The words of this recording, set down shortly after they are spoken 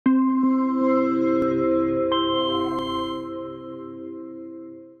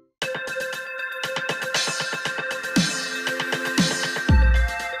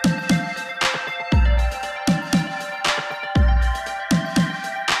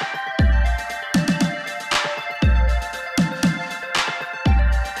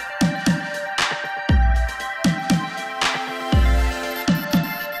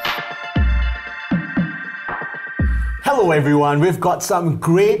Hello everyone, we've got some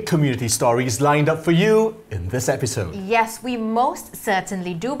great community stories lined up for you in this episode. Yes, we most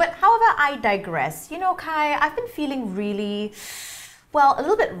certainly do, but however, I digress. You know, Kai, I've been feeling really, well, a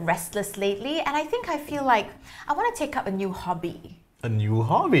little bit restless lately, and I think I feel like I want to take up a new hobby. A new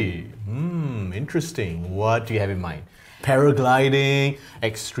hobby? Interesting. What do you have in mind? Paragliding,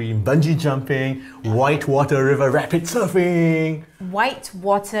 extreme bungee jumping, whitewater river rapid surfing.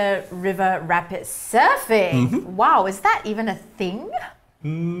 Whitewater river rapid surfing? Wow, is that even a thing?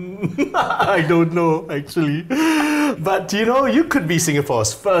 I don't know actually. But you know, you could be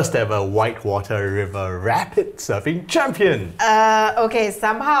Singapore's first ever whitewater river rapid surfing champion. Okay,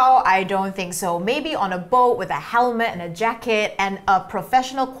 somehow I don't think so. Maybe on a boat with a helmet and a jacket and a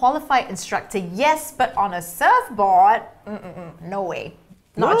professional qualified instructor, yes, but on a surfboard? No way.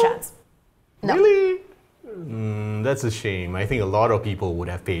 Not a chance. No. Really? That's a shame. I think a lot of people would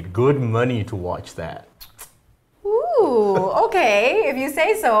have paid good money to watch that. Ooh, okay, if you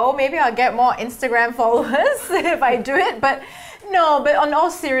say so, maybe I'll get more Instagram followers if I do it, but no, but on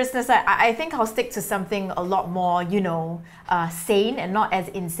all seriousness, I think I'll stick to something a lot more, you know, sane and not as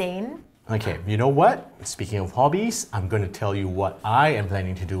insane. Okay, you know what? Speaking of hobbies, I'm going to tell you what I am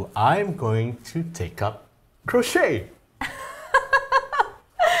planning to do. I'm going to take up crochet.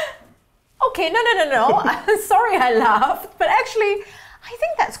 Okay, no. Sorry I laughed, but actually, I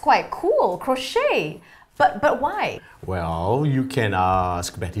think that's quite cool, crochet. But why? Well, you can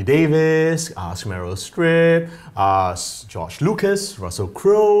ask Betty Davis, ask Meryl Streep, ask George Lucas, Russell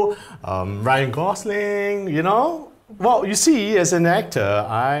Crowe, Ryan Gosling, you know? Well, you see, as an actor,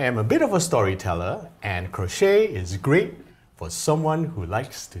 I am a bit of a storyteller, and crochet is great for someone who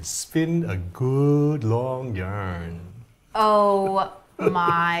likes to spin a good long yarn. Oh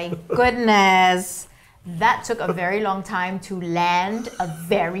my goodness. That took a very long time to land a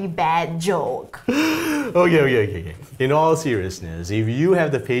very bad joke. Okay. In all seriousness, if you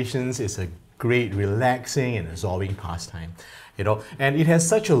have the patience, it's a great relaxing and absorbing pastime. You know, and it has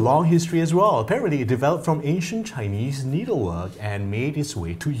such a long history as well. Apparently, it developed from ancient Chinese needlework and made its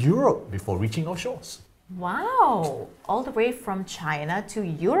way to Europe before reaching our shores. Wow, all the way from China to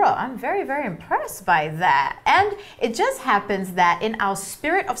Europe. I'm very, very impressed by that. And it just happens that in our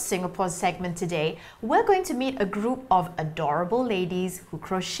Spirit of Singapore segment today, we're going to meet a group of adorable ladies who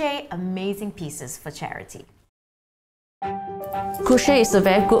crochet amazing pieces for charity. Crochet is a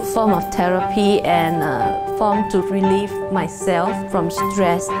very good form of therapy and a form to relieve myself from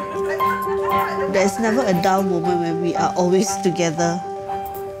stress. There's never a dull moment when we are always together.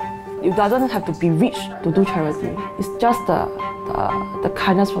 It doesn't have to be rich to do charity. It's just the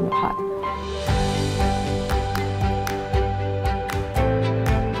kindness from the heart.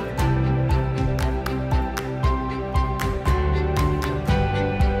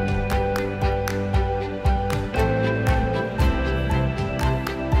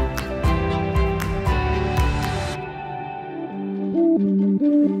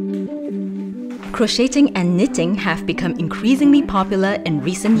 Crocheting and knitting have become increasingly popular in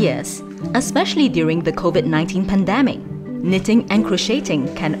recent years, especially during the COVID-19 pandemic. Knitting and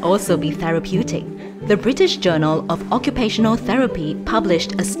crocheting can also be therapeutic. The British Journal of Occupational Therapy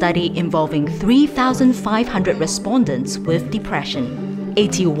published a study involving 3,500 respondents with depression.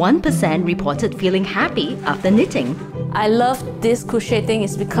 81% reported feeling happy after knitting. I love this crocheting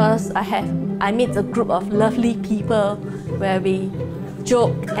is because I meet a group of lovely people where we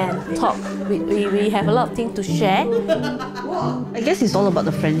joke and talk. We have a lot of things to share. I guess it's all about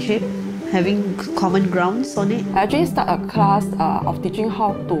the friendship, having common grounds on it. I actually start a class of teaching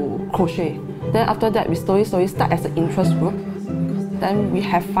how to crochet. Then after that, we slowly start as an interest group. Then we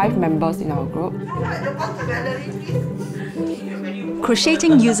have 5 members in our group.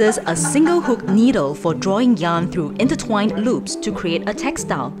 Crocheting uses a single hook needle for drawing yarn through intertwined loops to create a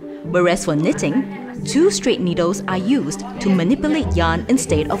textile, whereas for knitting, 2 straight needles are used to manipulate yarn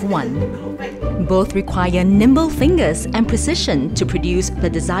instead of 1. Both require nimble fingers and precision to produce the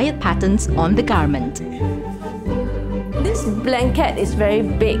desired patterns on the garment. This blanket is very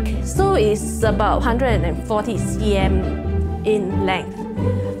big, so it's about 140 cm in length.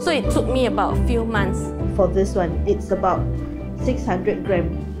 So it took me about a few months. For this one, it's about 600 gram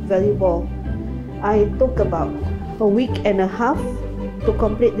valuable. I took about a week and a half to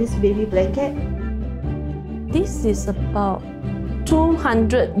complete this baby blanket. This is about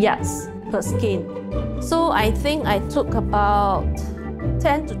 200 yards per skein. So I think I took about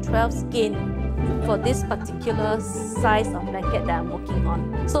 10 to 12 skein for this particular size of blanket that I'm working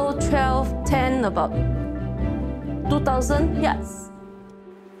on. So 12, 10, about 2,000 yards.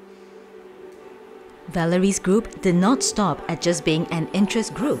 Valerie's group did not stop at just being an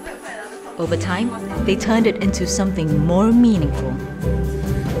interest group. Over time, they turned it into something more meaningful.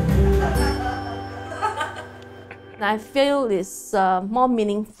 I feel it's more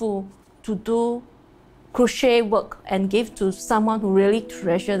meaningful to do crochet work and give to someone who really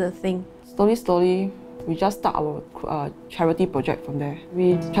treasure the thing. Slowly, we just start our charity project from there.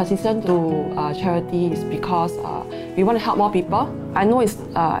 We transitioned to charity is because we want to help more people. I know it's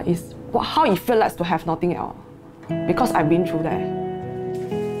how it feels like to have nothing else, because I've been through that.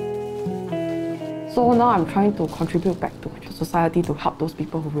 So now I'm trying to contribute back to society to help those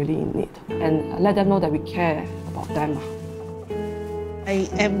people who really in need and let them know that we care about them. I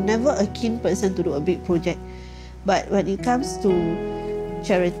am never a keen person to do a big project, but when it comes to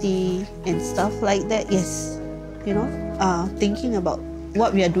charity and stuff like that, yes, you know, thinking about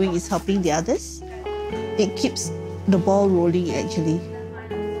what we are doing is helping the others. It keeps the ball rolling actually.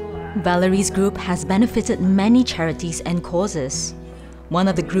 Valerie's group has benefited many charities and causes. One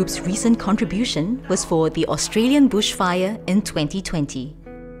of the group's recent contribution was for the Australian bushfire in 2020.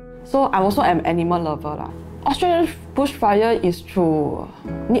 So I also am animal lover. Australian bushfire is through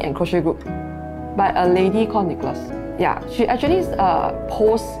Knit and Crochet group by a lady called Nicholas. Yeah, she actually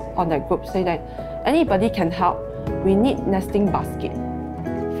posts on that group saying that anybody can help. We need nesting basket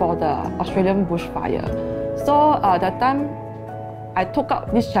for the Australian bushfire. So that time I took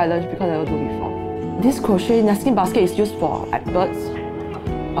up this challenge because I never do before. This crochet nesting basket is used for like birds,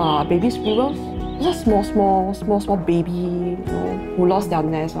 baby squirrels. Just small baby, you know, who lost their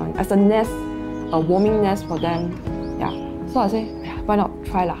nest. As a nest, a warming nest for them. Yeah. So I say, why not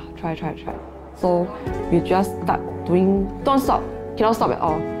try lah? Try. So we just start doing. Don't stop. Cannot stop at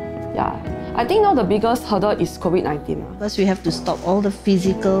all. Yeah. I think now the biggest hurdle is COVID-19. First, we have to stop all the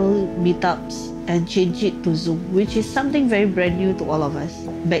physical meetups and change it to Zoom, which is something very brand new to all of us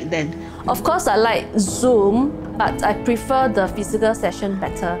back then. Of course, I like Zoom, but I prefer the physical session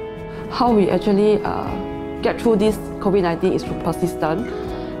better. How we actually get through this COVID-19 is through persistence,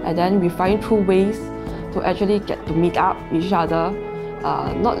 and then we find through ways to actually get to meet up with each other,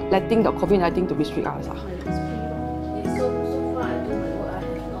 not letting the COVID-19 to restrict us.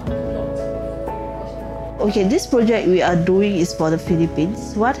 Okay, this project we are doing is for the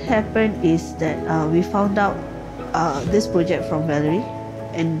Philippines. What happened is that we found out this project from Valerie,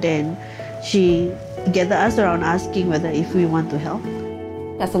 and then she gathered us around asking whether if we want to help.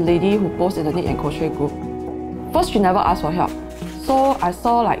 There's a lady who posts in the Knit and Crochet group. First, she never asked for help. So I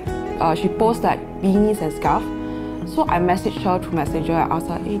saw like she posts like beanies and scarves. So I messaged her through Messenger. I asked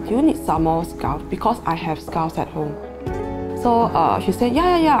her, hey, do you need some more scarves? Because I have scarves at home. So she said,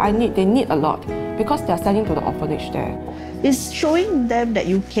 yeah, they need a lot because they're selling to the orphanage there. It's showing them that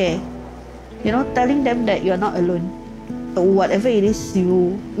you care. You know, telling them that you're not alone. Whatever it is,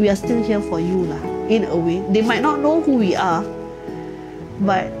 we are still here for you lah, in a way. They might not know who we are,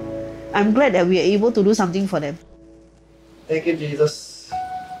 but I'm glad that we are able to do something for them. Thank you, Jesus,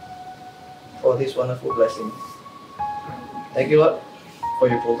 for these wonderful blessings. Thank you, Lord, for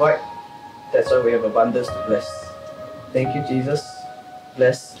you provide. That's why we have abundance to bless. Thank you, Jesus.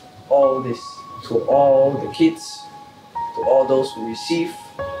 Bless all this to all the kids, to all those who receive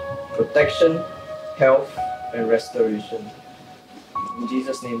protection, health, and restoration. In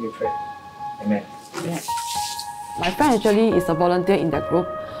Jesus' name we pray. Amen. Yeah. My friend actually is a volunteer in that group,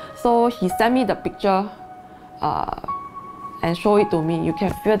 so he sent me the picture and showed it to me. You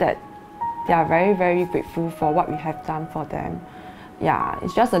can feel that they are very, very grateful for what we have done for them. Yeah,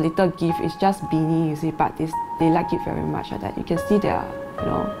 it's just a little gift. It's just beanie, you see, but they like it very much. That you can see their,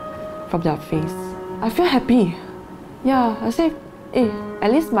 from their face. I feel happy. Yeah, I say, hey,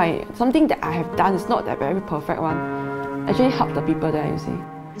 at least something that I have done is not that very perfect one. Actually help the people there, you see.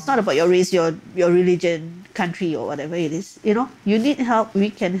 It's not about your race, your religion, country, or whatever it is. You know, you need help, we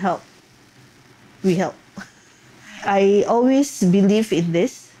can help. We help. I always believe in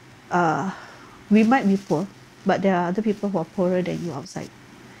this. We might be poor, but there are other people who are poorer than you outside.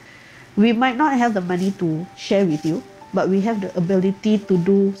 We might not have the money to share with you, but we have the ability to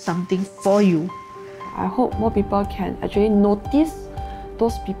do something for you. I hope more people can actually notice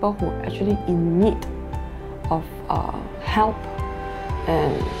those people who are actually in need of help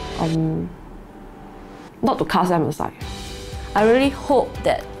and not to cast them aside. I really hope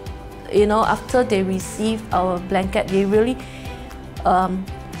that, after they receive our blanket, they really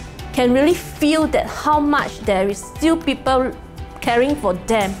can really feel that how much there is still people caring for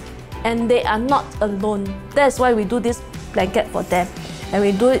them and they are not alone. That's why we do this blanket for them, and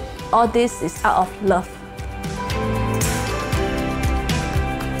we do it. All this is out of love.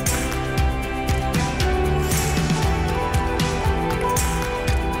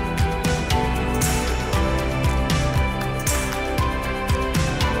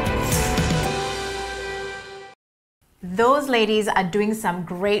 ladies are doing some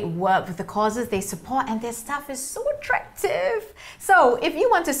great work with the causes they support, and their stuff is so attractive. So if you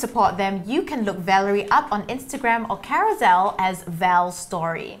want to support them, you can look Valerie up on Instagram or Carousel as Val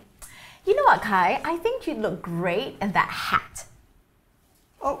Story. You know what, Kai? I think you'd look great in that hat.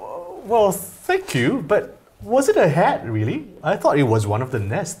 Oh, well, thank you, but was it a hat, really? I thought it was one of the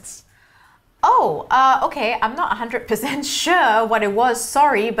nests. Oh, okay, I'm not 100% sure what it was,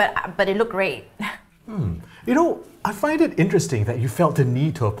 sorry, but it looked great. You know, I find it interesting that you felt the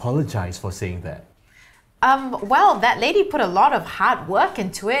need to apologize for saying that. Well, that lady put a lot of hard work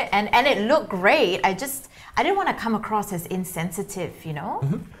into it, and it looked great. I didn't want to come across as insensitive, you know?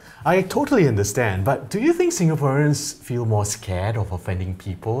 I totally understand, but do you think Singaporeans feel more scared of offending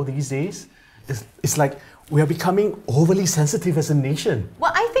people these days? It's like we are becoming overly sensitive as a nation.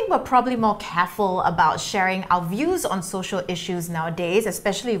 Well, I think we're probably more careful about sharing our views on social issues nowadays,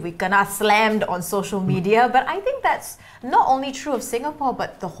 especially if we gonna slammed on social media. But I think that's not only true of Singapore,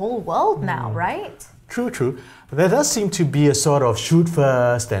 but the whole world now, right? True. There does seem to be a sort of shoot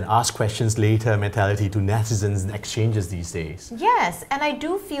first and ask questions later mentality to netizens and exchanges these days. Yes, and I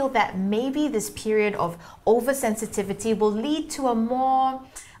do feel that maybe this period of oversensitivity will lead to a more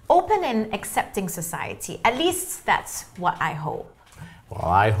open and accepting society. At least that's what I hope. Well,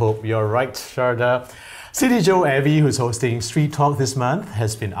 I hope you're right, Sharda. CityJo Abby, who's hosting Street Talk this month,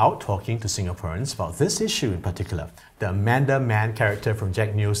 has been out talking to Singaporeans about this issue in particular, the Amanda Mann character from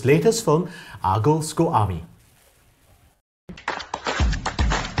Jack Neo's latest film, Argos Go Army.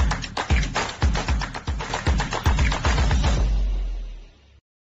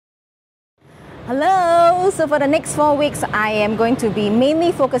 Hello! So for the next 4 weeks, I am going to be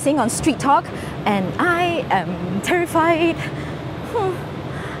mainly focusing on street talk, and I am terrified.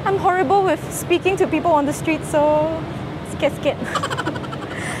 I'm horrible with speaking to people on the street, so scared.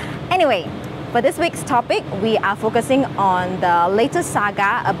 Anyway, for this week's topic, we are focusing on the latest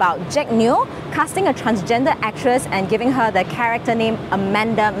saga about Jack Neo casting a transgender actress and giving her the character name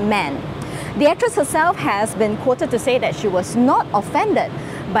Amanda Mann. The actress herself has been quoted to say that she was not offended,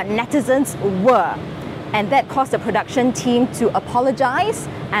 but netizens were. And that caused the production team to apologize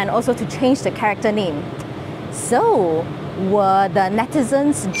and also to change the character name. So, were the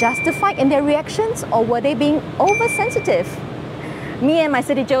netizens justified in their reactions, or were they being oversensitive? Me and my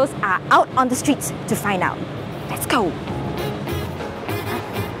CityJos are out on the streets to find out. Let's go!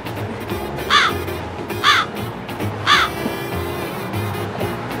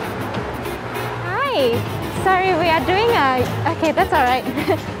 Hi! Sorry, we are doing a... Okay, that's alright.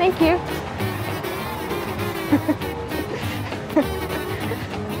 Thank you.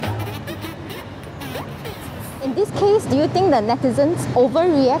 In this case, do you think the netizens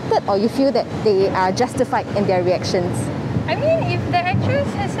overreacted, or you feel that they are justified in their reactions? I mean, if the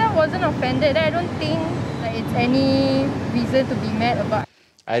actress herself wasn't offended, I don't think it's any reason to be mad about.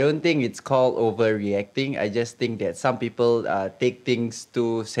 I don't think it's called overreacting. I just think that some people take things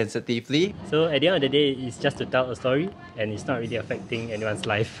too sensitively. So at the end of the day, it's just to tell a story, and it's not really affecting anyone's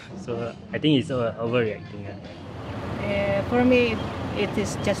life. So I think it's overreacting. For me, it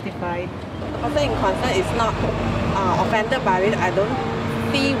is justified. Also in concern, it's not offended by it. I don't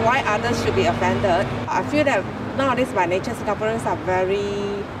see why others should be offended. I feel that nowadays by nature, Singaporeans are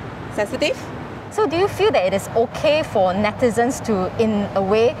very sensitive. So do you feel that it is okay for netizens to, in a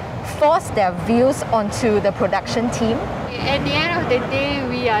way, force their views onto the production team? At the end of the day,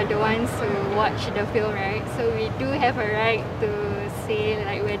 we are the ones who watch the film, right? So we do have a right to say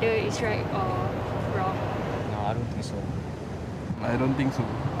whether it's right or wrong. No, I don't think so. I don't think so.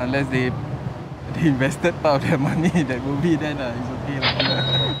 Unless they invested part of their money in that movie, then it's okay.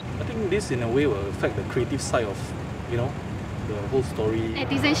 I think this in a way will affect the creative side of, the whole story.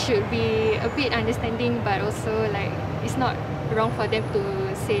 Netizens should be a bit understanding, but also it's not wrong for them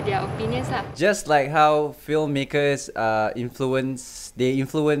to say their opinions lah. Just like how filmmakers influence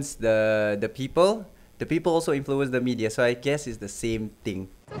the people also influence the media. So I guess it's the same thing.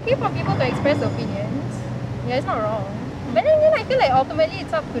 It's okay for people to express opinions. Yeah, it's not wrong. But then I feel ultimately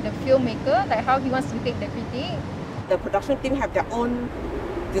it's up to the filmmaker, how he wants to take the critique. The production team have their own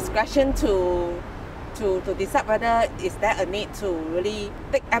discretion to decide whether is there a need to really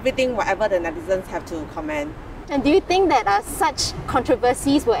take everything, whatever the netizens have to comment. And do you think that such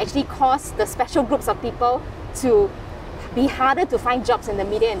controversies will actually cause the special groups of people to be harder to find jobs in the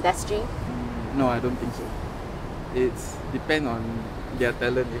media industry? No, I don't think so. It's depend on their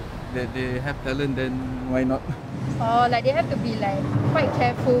talent. If they have talent, then why not? Oh, they have to be quite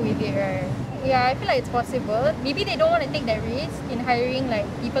careful with it, right? Yeah, I feel it's possible. Maybe they don't want to take that risk in hiring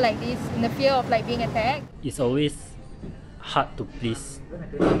people like this in the fear of being attacked. It's always hard to please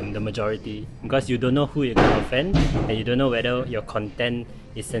the majority because you don't know who you're going to offend and you don't know whether your content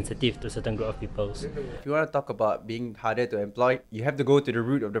is sensitive to certain group of people. If you want to talk about being harder to employ, you have to go to the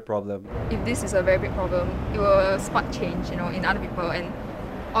root of the problem. If this is a very big problem, it will spark change, in other people. And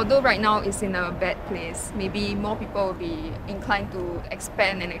although right now it's in a bad place, maybe more people will be inclined to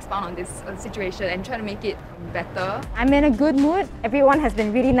expand and expound on this situation and try to make it better. I'm in a good mood. Everyone has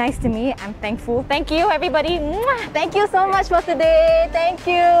been really nice to me. I'm thankful. Thank you, everybody. Thank you so much for today. Thank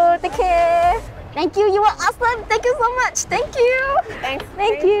you. Take care. Thank you. You were awesome. Thank you so much. Thank you. Thanks.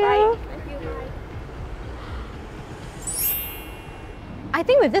 Thank you. Bye. I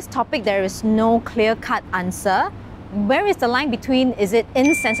think with this topic, there is no clear-cut answer. Where is the line between is it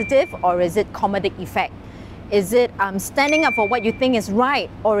insensitive or is it comedic effect? Is it standing up for what you think is right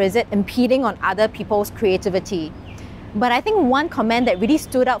or is it impeding on other people's creativity? But I think one comment that really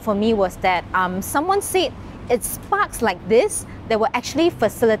stood out for me was that someone said it's sparks like this that will actually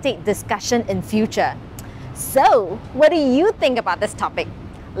facilitate discussion in future. So, what do you think about this topic?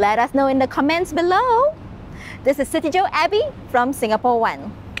 Let us know in the comments below. This is CityJo Abby from Singapore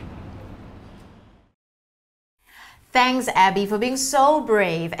One. Thanks, Abby, for being so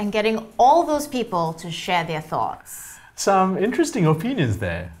brave and getting all those people to share their thoughts. Some interesting opinions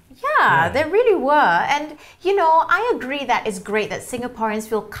there. Yeah, there really were. And, I agree that it's great that Singaporeans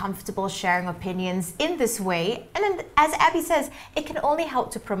feel comfortable sharing opinions in this way. And then, as Abby says, it can only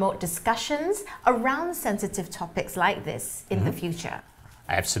help to promote discussions around sensitive topics like this in the future.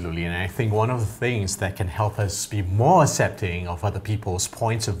 Absolutely, and I think one of the things that can help us be more accepting of other people's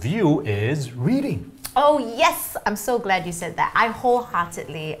points of view is reading. Oh yes, I'm so glad you said that. I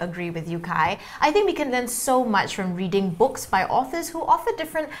wholeheartedly agree with you, Kai. I think we can learn so much from reading books by authors who offer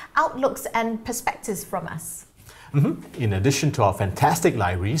different outlooks and perspectives from us. In addition to our fantastic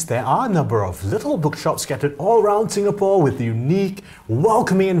libraries, there are a number of little bookshops scattered all around Singapore with unique,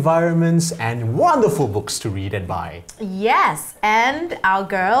 welcoming environments and wonderful books to read and buy. Yes, and our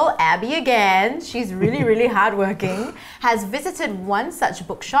girl, Abby again, she's really hardworking, has visited one such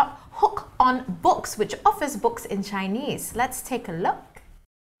bookshop, Hook on Books, which offers books in Chinese. Let's take a look.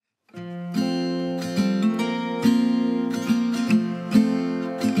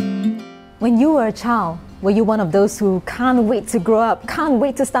 When you were a child, were you one of those who can't wait to grow up, can't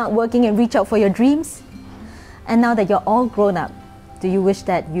wait to start working and reach out for your dreams? And now that you're all grown up, do you wish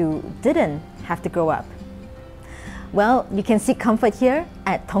that you didn't have to grow up? Well, you can seek comfort here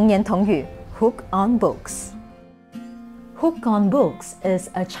at Tong Yan Tong Yu, Hook on Books. Hook on Books is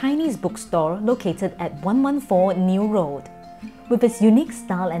a Chinese bookstore located at 114 New Road. With its unique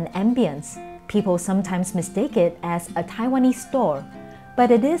style and ambience, people sometimes mistake it as a Taiwanese store, but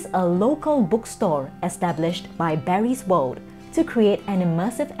it is a local bookstore established by Barry's World to create an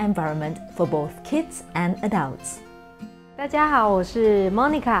immersive environment for both kids and adults. 大家好，我是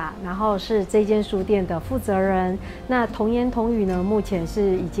Monica， 然后是这间书店的负责人。那童言童语呢，目前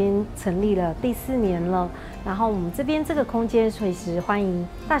是已经成立了第4年了。然后我们这边这个空间随时欢迎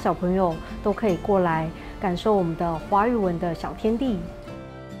大小朋友都可以过来感受我们的华语文的小天地。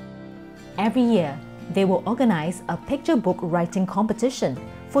Every year, they will organize a picture book writing competition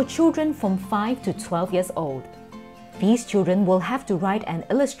for children from 5 to 12 years old. These children will have to write and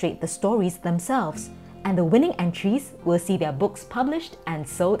illustrate the stories themselves, and the winning entries will see their books published and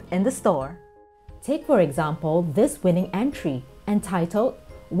sold in the store. Take for example this winning entry entitled,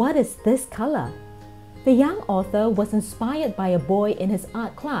 "What is this color?" The young author was inspired by a boy in his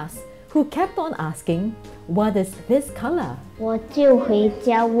art class who kept on asking, "What is this color?" 我就回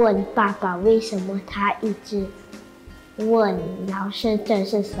家问爸爸为什么他一直问老师这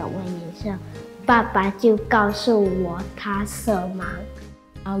是什么颜色，爸爸就告诉我他色盲。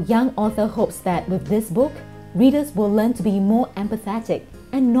Our young author hopes that with this book, readers will learn to be more empathetic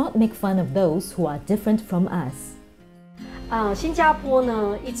and not make fun of those who are different from us. 新加坡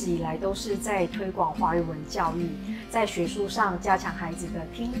呢，一直以来都是在推广华语文教育，在学术上加强孩子的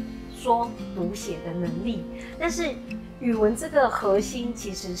听说读写的能力。但是语文这个核心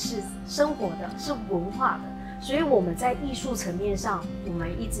其实是生活的，是文化的，所以我们在艺术层面上，我们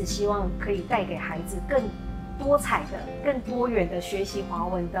一直希望可以带给孩子更多彩的、更多元的学习华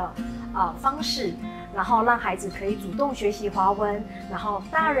文的方式，然后让孩子可以主动学习华文，然后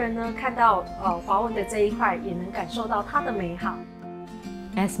大人呢看到华文的这一块，也能感受到它的美好。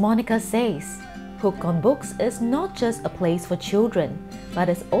As Monica says, Hook on Books is not just a place for children,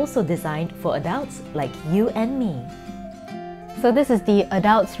 but is also designed for adults like you and me. So this is the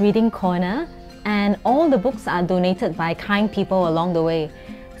adults reading corner, and all the books are donated by kind people along the way.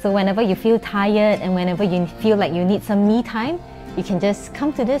 So whenever you feel tired and whenever you feel like you need some me time, you can just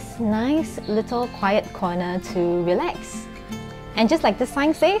come to this nice little quiet corner to relax. And just like the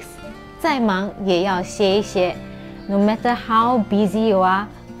sign says, 再忙也要歇一歇. No matter how busy you are,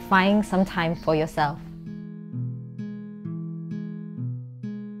 find some time for yourself.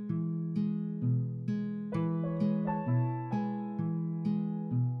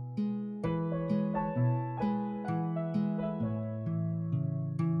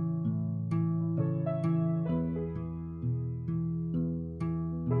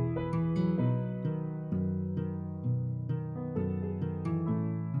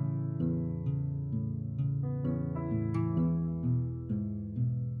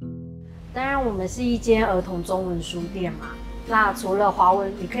当然，我们是一间儿童中文书店嘛。那除了华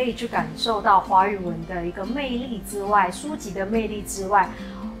文，你可以去感受到华语文的一个魅力之外，书籍的魅力之外，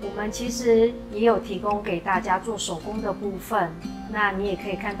我们其实也有提供给大家做手工的部分。那你也可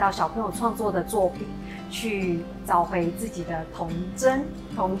以看到小朋友创作的作品，去找回自己的童真、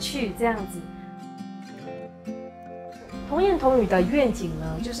童趣这样子。童言童语的愿景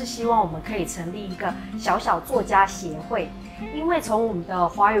呢，就是希望我们可以成立一个小小作家协会。因为从我们的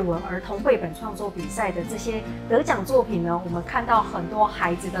华语文儿童绘本创作比赛的这些得奖作品呢，我们看到很多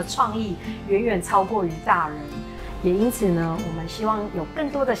孩子的创意远远超过于大人，也因此呢，我们希望有更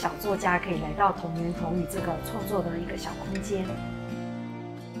多的小作家可以来到童言童语这个创作的一个小空间。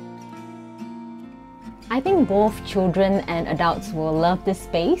I think both children and adults will love this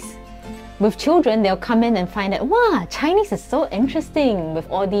space. With children, they'll come in and find that, wow, Chinese is so interesting with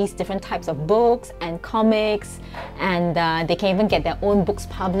all these different types of books and comics, and they can even get their own books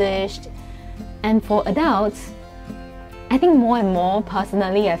published. And for adults, I think more and more,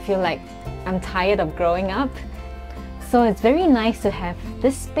 personally, I feel like I'm tired of growing up. So it's very nice to have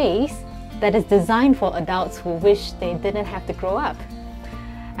this space that is designed for adults who wish they didn't have to grow up.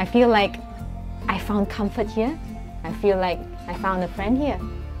 I feel like I found comfort here. I feel like I found a friend here.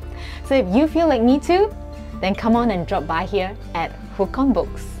 So if you feel like me too, then come on and drop by here at Hook on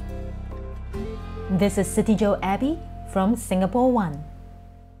Books. This is CityJo Abby from Singapore 1.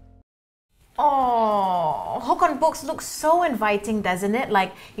 Oh, Hook on Books looks so inviting, doesn't it?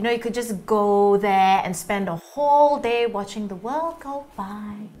 Like, you know, you could just go there and spend a whole day watching the world go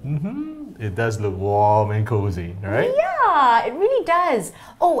by. It does look warm and cozy, right? Yeah, it really does.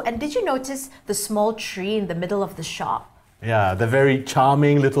 Oh, and did you notice the small tree in the middle of the shop? Yeah, the very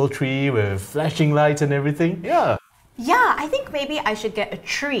charming little tree with flashing lights and everything. Yeah. Yeah, I think maybe I should get a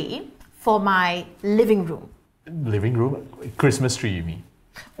tree for my living room. Living room? Christmas tree, you mean?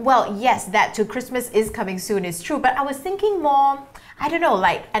 Well, yes, that too. Christmas is coming soon, it's true. But I was thinking more, I don't know,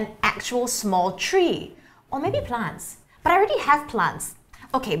 like an actual small tree. Or maybe plants. But I already have plants.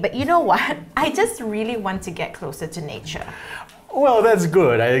 Okay, but you know what? I just really want to get closer to nature. Well, that's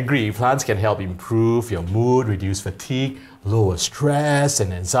good. I agree. Plants can help improve your mood, reduce fatigue, lower stress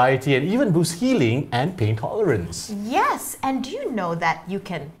and anxiety, and even boost healing and pain tolerance. Yes, and do you know that you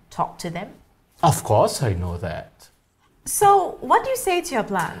can talk to them? Of course, I know that. So, what do you say to your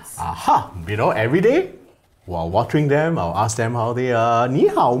plants? Aha! You know, every day, while watering them, I'll ask them how they are. 你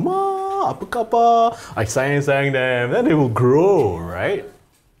好吗? Apa khabar? I sayang them, then they will grow, right?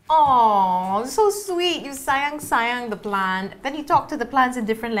 Oh, so sweet. You sayang the plant. Then you talk to the plants in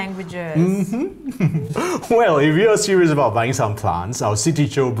different languages. Well, if you're serious about buying some plants, our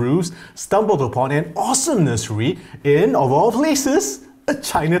CityJo Bruce stumbled upon an awesome nursery in, of all places, a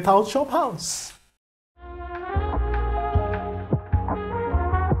Chinatown shop house.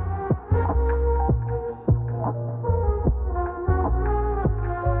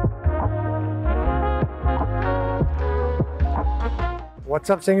 What's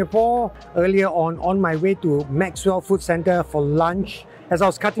up, Singapore? Earlier on my way to Maxwell Food Centre for lunch, as I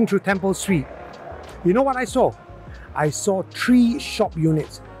was cutting through Temple Street, you know what I saw? I saw 3 shop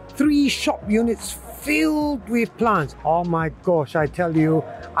units. 3 shop units filled with plants. Oh my gosh, I tell you,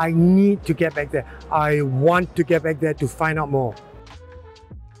 I need to get back there. I want to get back there to find out more.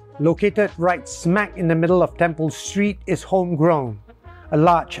 Located right smack in the middle of Temple Street is Homegrown, a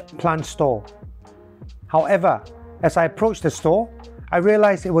large plant store. However, as I approached the store, I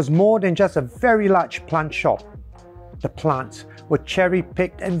realized it was more than just a very large plant shop. The plants were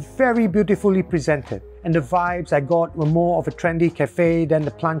cherry-picked and very beautifully presented, and the vibes I got were more of a trendy cafe than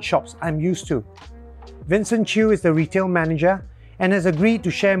the plant shops I'm used to. Vincent Chew is the retail manager and has agreed to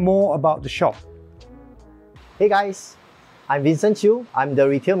share more about the shop. Hey guys, I'm Vincent Chew. I'm the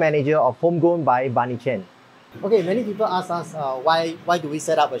retail manager of Homegrown by Bunny Chen. Okay, many people ask us why do we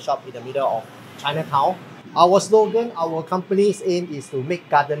set up a shop in the middle of Chinatown? Our slogan, our company's aim is to make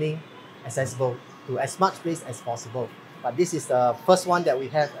gardening accessible to as much place as possible. But this is the first one that we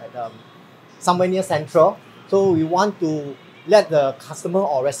have at somewhere near Central. So we want to let the customer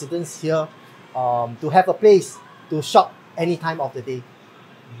or residents here to have a place to shop any time of the day.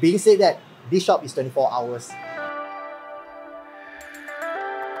 Being said that, this shop is 24 hours.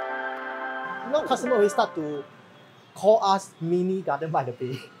 Now customers will start to call us mini Garden by the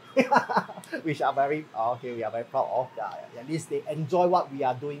Bay. Which are very, we are very proud of. At least they enjoy what we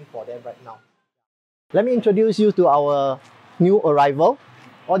are doing for them right now. Let me introduce you to our new arrival.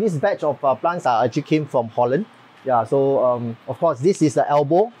 All this batch of plants are actually came from Holland. Yeah, so of course this is the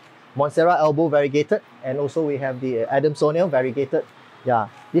elbow, Montserrat elbow variegated, and also we have the Adams O'Neill variegated. Yeah,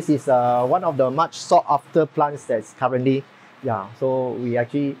 this is one of the much sought after plants that's currently, so we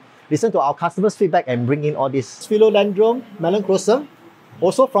actually listen to our customers' feedback and bring in all this. Philodendron melanchrotum,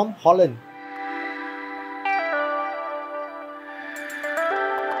 also from Holland.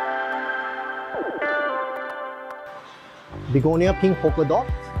 Begonia pink polka dot.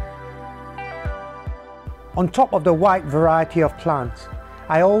 On top of the wide variety of plants,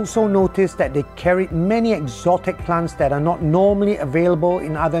 I also noticed that they carried many exotic plants that are not normally available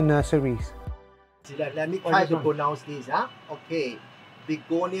in other nurseries. Let me try to pronounce this. Okay,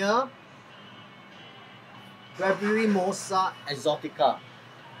 Begonia Brevirimosa exotica.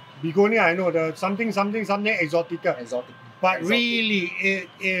 Begonia, I know, the something exotica. Exotic. But really, it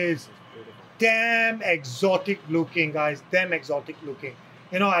is damn exotic looking, guys. Damn exotic looking.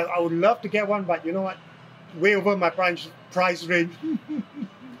 You know, I would love to get one, but you know what? Way over my price range.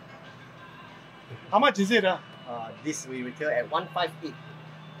 How much is it? This we retail at 158.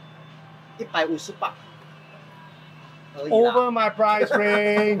 150 baht. Over my price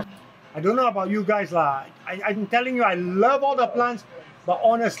range. I don't know about you guys lah. I'm telling you, I love all the plants, but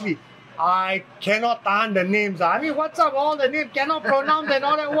honestly, I cannot tahan the names. I mean, what's up all the names? Cannot pronounce and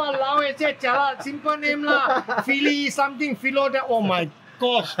all that. Walao, it's a simple name lah. Philly something, Philo that. Oh my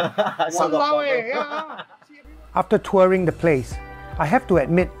gosh. Walao, yeah. After touring the place, I have to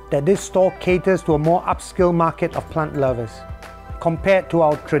admit that this store caters to a more upscale market of plant lovers compared to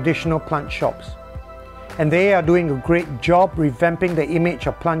our traditional plant shops. And they are doing a great job revamping the image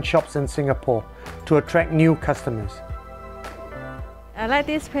of plant shops in Singapore to attract new customers. I like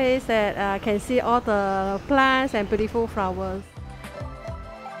this place that I can see all the plants and beautiful flowers.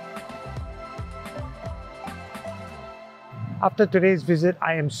 After today's visit,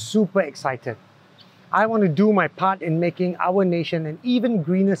 I am super excited. I want to do my part in making our nation an even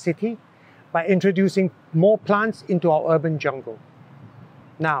greener city by introducing more plants into our urban jungle.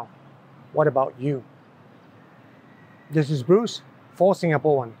 Now, what about you? This is Bruce for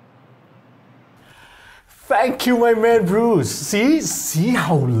Singapore One. Thank you, my man Bruce. See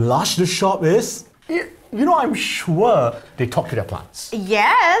how lush the shop is? You know, I'm sure they talk to their plants.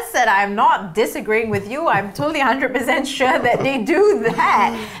 Yes, and I'm not disagreeing with you. I'm totally 100% sure that they do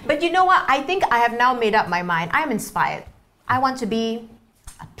that. But you know what? I think I have now made up my mind. I'm inspired. I want to be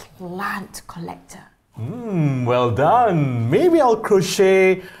a plant collector. Well done. Maybe I'll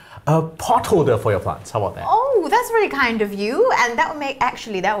crochet a pot holder for your plants. How about that? Oh, that's very kind of you. And that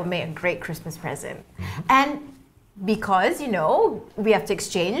would make a great Christmas present. And because, you know, we have to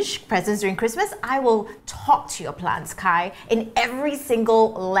exchange presents during Christmas, I will talk to your plants, Kai, in every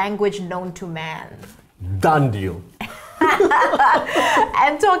single language known to man. Done deal.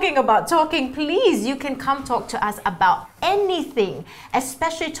 And talking about talking, please, you can come talk to us about anything,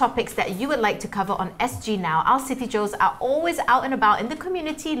 especially topics that you would like to cover on SG Now. Our CityJos are always out and about in the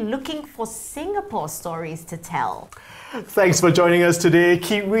community looking for Singapore stories to tell. Thanks for joining us today.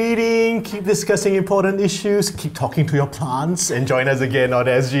 Keep reading, keep discussing important issues, keep talking to your plants, and join us again on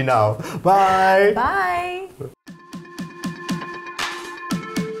SG Now. Bye. Bye.